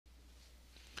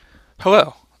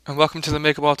Hello, and welcome to the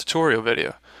MakeABall tutorial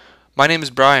video. My name is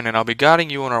Brian, and I'll be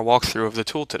guiding you on our walkthrough of the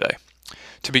tool today.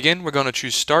 To begin, we're going to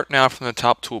choose Start Now from the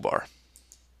top toolbar.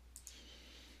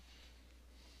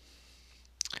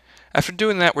 After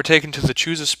doing that, we're taken to the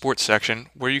Choose a Sport section,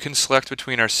 where you can select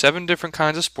between our 7 different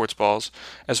kinds of sports balls,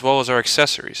 as well as our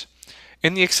accessories.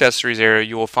 In the accessories area,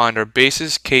 you will find our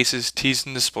bases, cases, tees,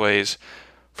 and displays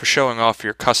for showing off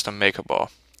your custom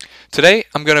MakeABall. Today,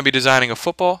 I'm going to be designing a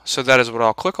football, so that is what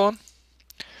I'll click on.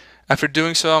 After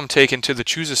doing so, I'm taken to the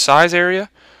Choose a Size area,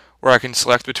 where I can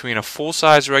select between a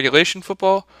full-size regulation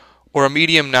football or a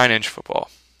medium 9-inch football.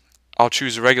 I'll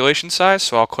choose a regulation size,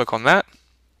 so I'll click on that.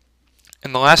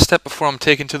 And the last step before I'm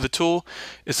taken to the tool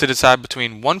is to decide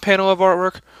between one panel of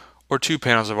artwork or 2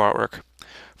 panels of artwork.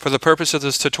 For the purpose of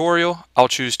this tutorial, I'll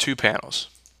choose 2 panels.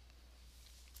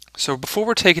 So before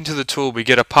we're taken to the tool, we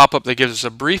get a pop-up that gives us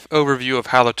a brief overview of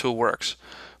how the tool works.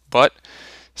 But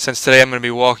since today I'm going to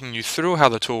be walking you through how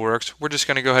the tool works, we're just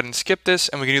going to go ahead and skip this,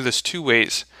 and we can do this 2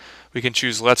 ways. We can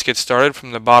choose Let's Get Started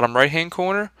from the bottom right hand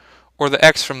corner, or the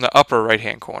X from the upper right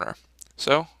hand corner.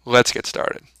 So let's get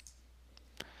started.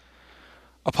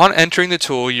 Upon entering the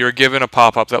tool, you're given a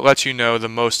pop-up that lets you know the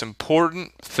most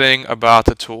important thing about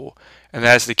the tool, and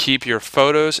that is to keep your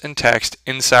photos and text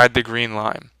inside the green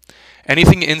line.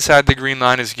 Anything inside the green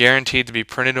line is guaranteed to be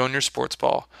printed on your sports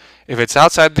ball. If it's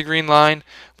outside the green line,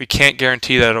 we can't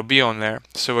guarantee that it'll be on there.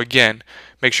 So again,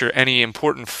 make sure any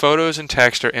important photos and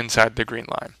text are inside the green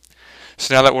line.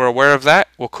 So now that we're aware of that,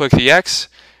 we'll click the X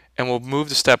and we'll move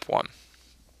to step 1.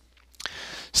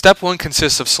 Step 1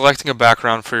 consists of selecting a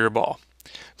background for your ball.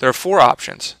 There are 4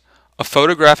 options: a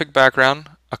photographic background,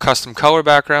 a custom color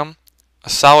background, a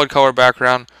solid color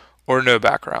background, or no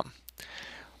background.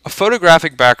 A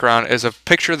photographic background is a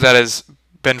picture that has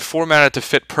been formatted to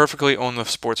fit perfectly on the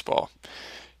sports ball.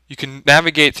 You can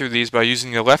navigate through these by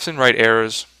using the left and right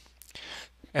arrows,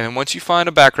 and then once you find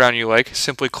a background you like,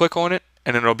 simply click on it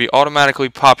and it'll be automatically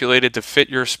populated to fit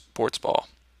your sports ball.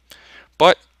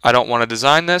 But I don't want to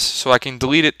design this, so I can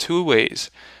delete it 2 ways.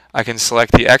 I can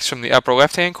select the X from the upper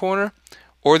left hand corner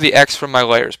or the X from my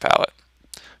layers palette.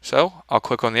 So I'll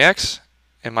click on the X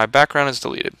and my background is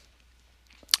deleted.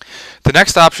 The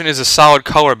next option is a solid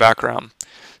color background.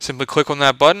 Simply click on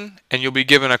that button and you'll be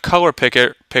given a color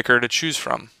picker to choose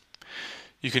from.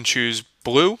 You can choose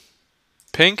blue,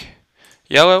 pink,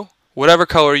 yellow, whatever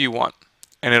color you want,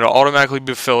 and it'll automatically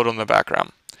be filled on the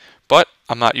background. But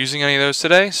I'm not using any of those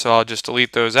today, so I'll just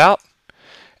delete those out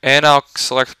and I'll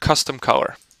select custom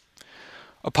color.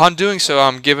 Upon doing so,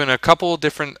 I'm given a couple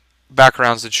different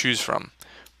backgrounds to choose from,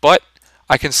 but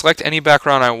I can select any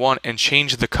background I want and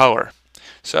change the color.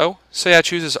 So, say I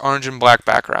choose this orange and black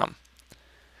background.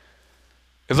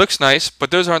 It looks nice, but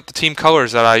those aren't the team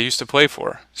colors that I used to play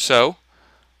for, so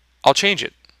I'll change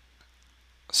it.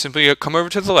 Simply come over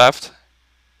to the left,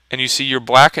 and you see your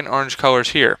black and orange colors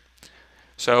here.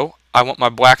 So, I want my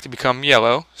black to become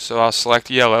yellow, so I'll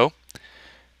select yellow,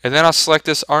 and then I'll select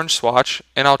this orange swatch,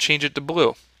 and I'll change it to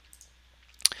blue.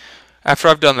 After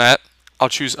I've done that, I'll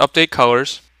choose Update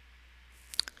Colors,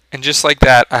 and just like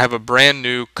that, I have a brand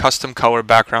new custom color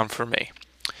background for me.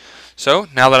 So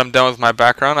now that I'm done with my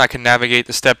background, I can navigate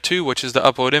to step 2, which is to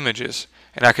upload images.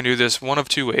 And I can do this one of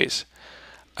 2 ways.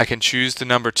 I can choose the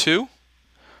number 2,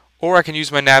 or I can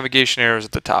use my navigation arrows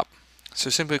at the top. So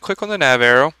simply click on the nav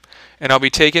arrow, and I'll be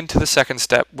taken to the second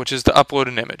step, which is to upload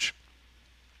an image.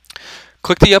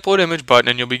 Click the Upload Image button,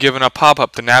 and you'll be given a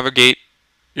pop-up to navigate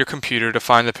your computer to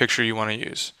find the picture you want to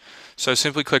use. So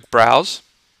simply click Browse,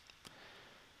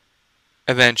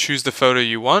 and then choose the photo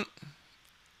you want,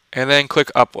 and then click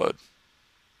Upload.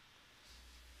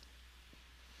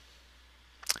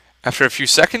 After a few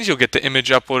seconds, you'll get the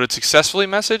image uploaded successfully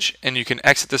message, and you can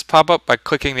exit this pop-up by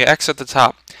clicking the X at the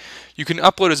top. You can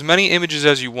upload as many images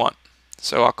as you want.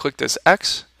 So I'll click this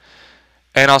X,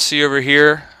 and I'll see over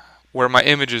here where my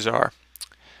images are.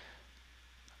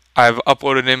 I've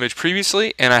uploaded an image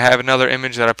previously, and I have another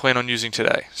image that I plan on using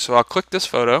today. So I'll click this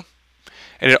photo,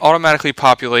 and it automatically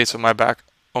populates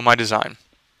on my design.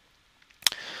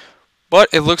 But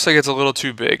it looks like it's a little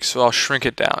too big, so I'll shrink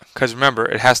it down, because remember,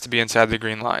 it has to be inside the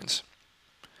green lines.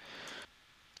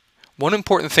 One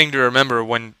important thing to remember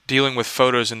when dealing with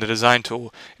photos in the design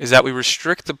tool is that we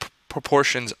restrict the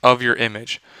proportions of your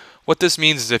image. What this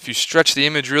means is if you stretch the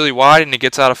image really wide and it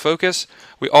gets out of focus,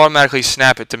 we automatically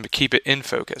snap it to keep it in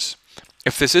focus.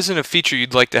 If this isn't a feature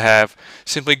you'd like to have,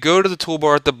 simply go to the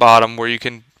toolbar at the bottom where you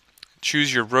can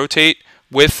choose your rotate,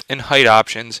 width, and height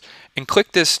options, and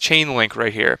click this chain link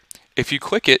right here. If you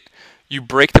click it, you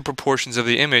break the proportions of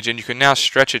the image and you can now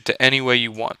stretch it to any way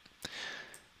you want.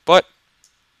 But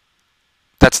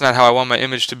that's not how I want my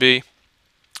image to be.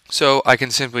 So I can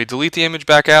simply delete the image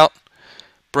back out,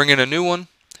 bring in a new one,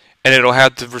 and it'll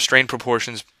have the restrained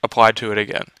proportions applied to it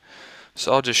again.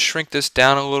 So I'll just shrink this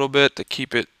down a little bit to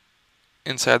keep it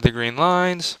inside the green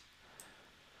lines.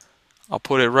 I'll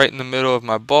put it right in the middle of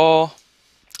my ball.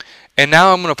 And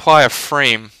now I'm going to apply a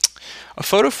frame. A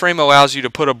photo frame allows you to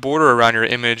put a border around your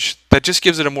image that just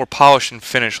gives it a more polished and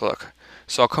finished look.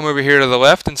 So I'll come over here to the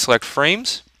left and select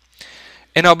frames,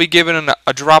 and I'll be given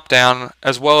a drop down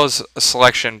as well as a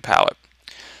selection palette.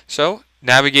 So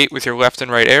navigate with your left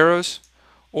and right arrows,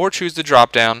 or choose the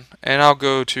drop down, and I'll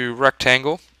go to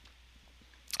rectangle,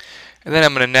 and then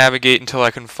I'm going to navigate until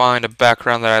I can find a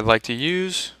background that I'd like to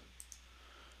use.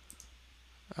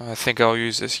 I think I'll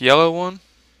use this yellow one.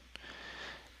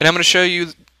 And I'm going to show you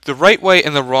the right way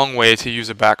and the wrong way to use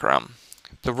a background.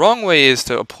 The wrong way is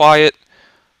to apply it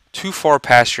too far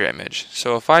past your image.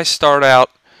 So if I start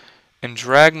out and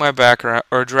drag my background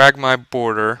or drag my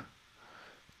border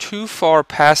too far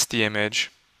past the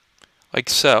image, like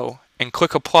so, and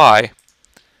click apply,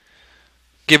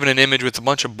 given an image with a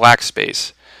bunch of black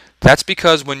space, that's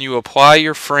because when you apply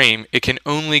your frame, it can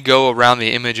only go around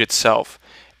the image itself.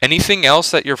 Anything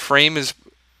else that your frame is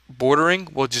bordering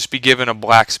will just be given a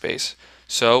black space.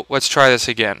 So let's try this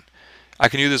again. I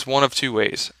can do this one of two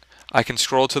ways. I can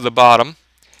scroll to the bottom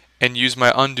and use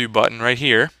my undo button right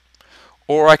here,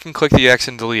 or I can click the X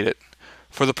and delete it.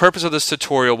 For the purpose of this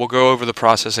tutorial, we'll go over the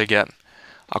process again.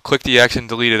 I'll click the X and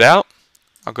delete it out.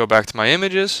 I'll go back to my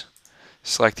images,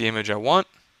 select the image I want,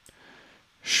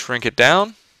 shrink it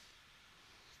down,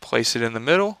 place it in the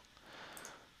middle,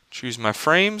 choose my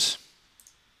frames,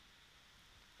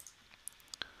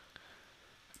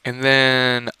 and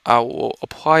then I will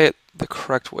apply it the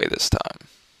correct way this time.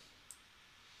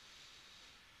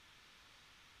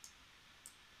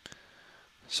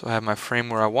 So I have my frame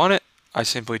where I want it. I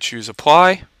simply choose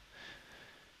apply.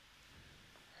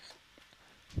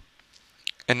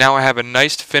 And now I have a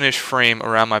nice finished frame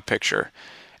around my picture.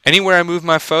 Anywhere I move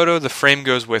my photo, the frame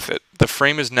goes with it. The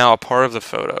frame is now a part of the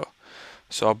photo.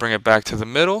 So I'll bring it back to the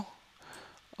middle.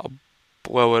 I'll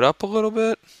blow it up a little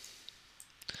bit.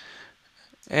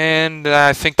 And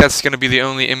I think that's going to be the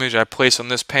only image I place on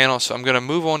this panel, so I'm going to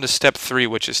move on to step 3,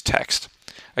 which is text.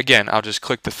 Again, I'll just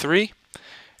click the 3,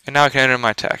 and now I can enter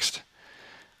my text.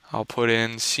 I'll put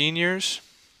in Seniors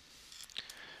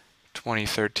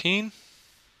 2013.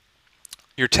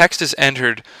 Your text is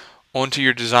entered onto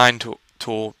your design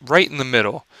tool right in the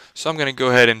middle, so I'm going to go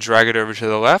ahead and drag it over to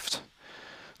the left.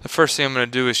 The first thing I'm going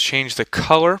to do is change the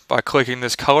color by clicking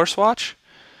this color swatch.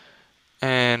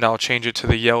 And I'll change it to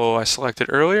the yellow I selected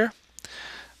earlier.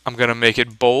 I'm going to make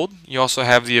it bold. You also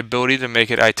have the ability to make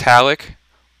it italic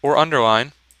or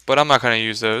underline, but I'm not going to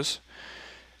use those.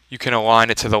 You can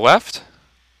align it to the left,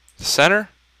 the center,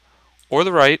 or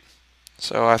the right.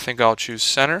 So I think I'll choose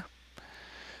center.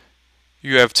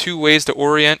 You have two ways to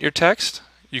orient your text.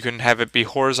 You can have it be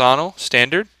horizontal,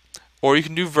 standard, or you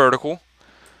can do vertical.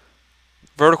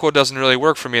 Vertical doesn't really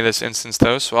work for me in this instance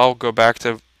though, so I'll go back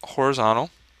to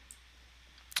horizontal.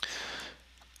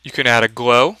 You can add a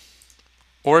glow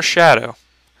or a shadow.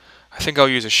 I think I'll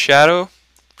use a shadow,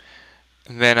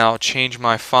 and then I'll change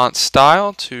my font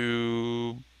style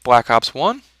to Black Ops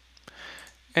 1,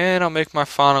 and I'll make my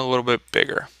font a little bit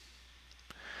bigger.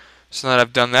 So now that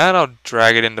I've done that, I'll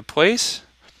drag it into place.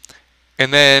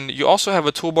 And then you also have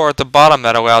a toolbar at the bottom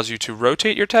that allows you to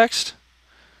rotate your text.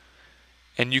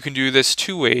 And you can do this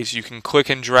two ways. You can click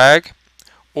and drag,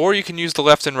 or you can use the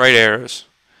left and right arrows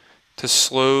to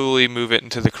slowly move it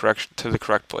into the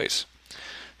correct place.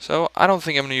 So I don't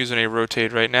think I'm going to use any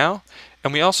rotate right now.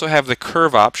 And we also have the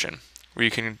curve option where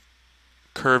you can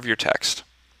curve your text.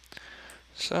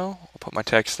 So I'll put my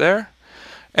text there.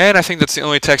 And I think that's the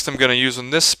only text I'm going to use on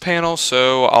this panel,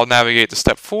 so I'll navigate to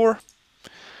step 4.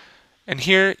 And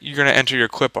here you're going to enter your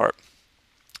clip art.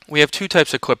 We have two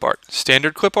types of clip art,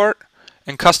 standard clip art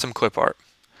and custom clip art.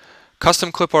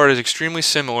 Custom clip art is extremely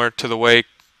similar to the way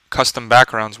custom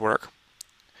backgrounds work.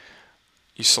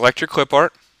 You select your clip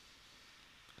art.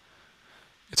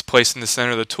 It's placed in the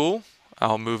center of the tool.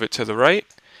 I'll move it to the right.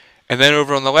 And then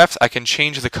over on the left, I can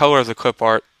change the color of the clip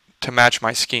art to match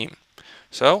my scheme.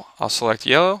 So I'll select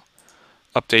yellow,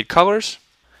 update colors,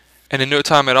 and in no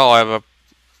time at all I have a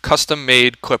custom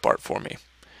made clip art for me.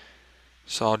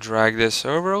 So I'll drag this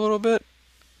over a little bit,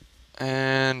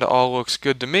 and all looks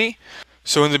good to me.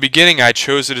 So in the beginning I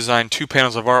chose to design 2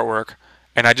 panels of artwork,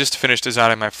 and I just finished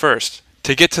designing my first.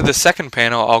 To get to the second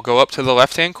panel, I'll go up to the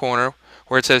left hand corner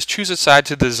where it says choose a side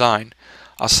to design.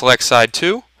 I'll select side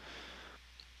 2,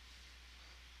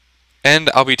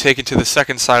 and I'll be taken to the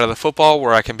second side of the football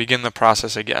where I can begin the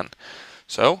process again.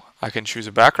 So I can choose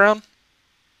a background,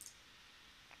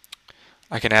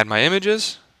 I can add my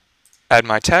images, add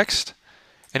my text,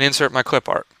 and insert my clip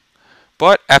art.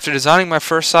 But after designing my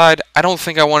first side, I don't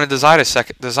think I want to design a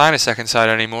second side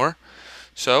anymore.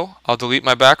 So I'll delete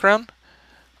my background,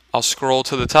 I'll scroll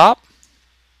to the top,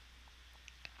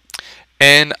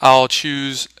 and I'll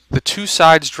choose the two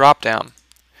sides drop down.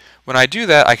 When I do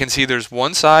that, I can see there's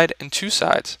one side and two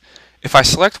sides. If I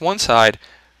select one side,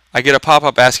 I get a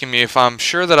pop-up asking me if I'm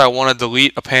sure that I want to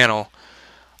delete a panel.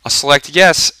 I'll select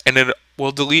yes, and it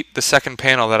will delete the second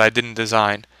panel that I didn't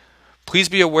design. Please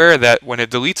be aware that when it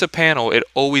deletes a panel, it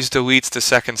always deletes the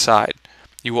second side.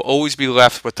 You will always be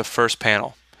left with the first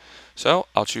panel. So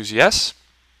I'll choose yes.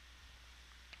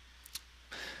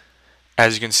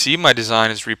 As you can see, my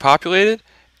design is repopulated,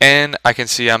 and I can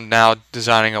see I'm now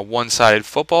designing a one-sided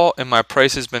football, and my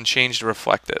price has been changed to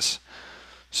reflect this.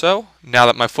 So now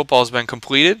that my football has been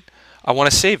completed, I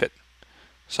want to save it.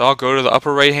 So I'll go to the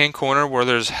upper right hand corner where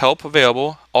there's help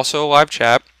available, also a live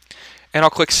chat, and I'll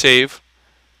click save,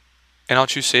 and I'll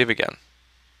choose save again.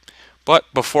 But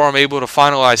before I'm able to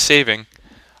finalize saving,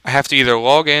 I have to either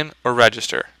log in or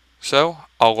register. So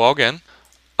I'll log in,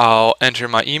 I'll enter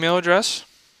my email address,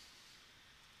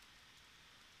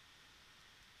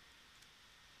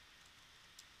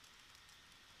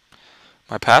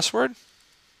 my password,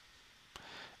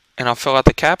 and I'll fill out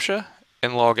the CAPTCHA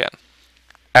and log in.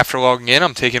 After logging in,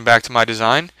 I'm taken back to my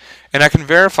design, and I can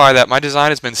verify that my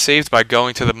design has been saved by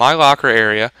going to the My Locker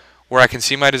area where I can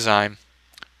see my design.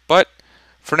 But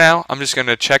for now, I'm just going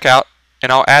to check out,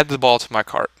 and I'll add the ball to my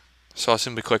cart. So I'll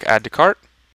simply click Add to Cart.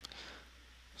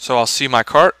 So I'll see my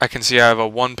cart. I can see I have a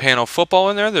one-panel football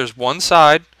in there. There's one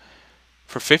side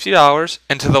for $50,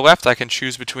 and to the left I can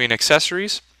choose between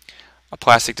accessories, a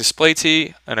plastic display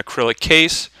tee, an acrylic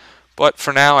case. But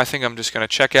for now, I think I'm just going to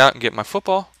check out and get my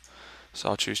football. So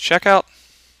I'll choose checkout,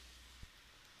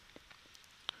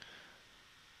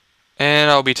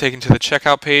 and I'll be taken to the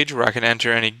checkout page where I can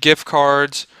enter any gift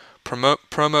cards,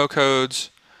 promo codes.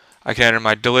 I can enter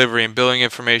my delivery and billing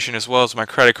information as well as my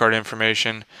credit card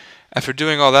information. After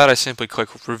doing all that, I simply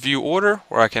click review order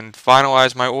where I can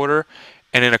finalize my order,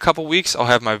 and in a couple weeks I'll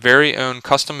have my very own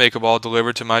custom make-a-ball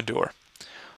delivered to my door.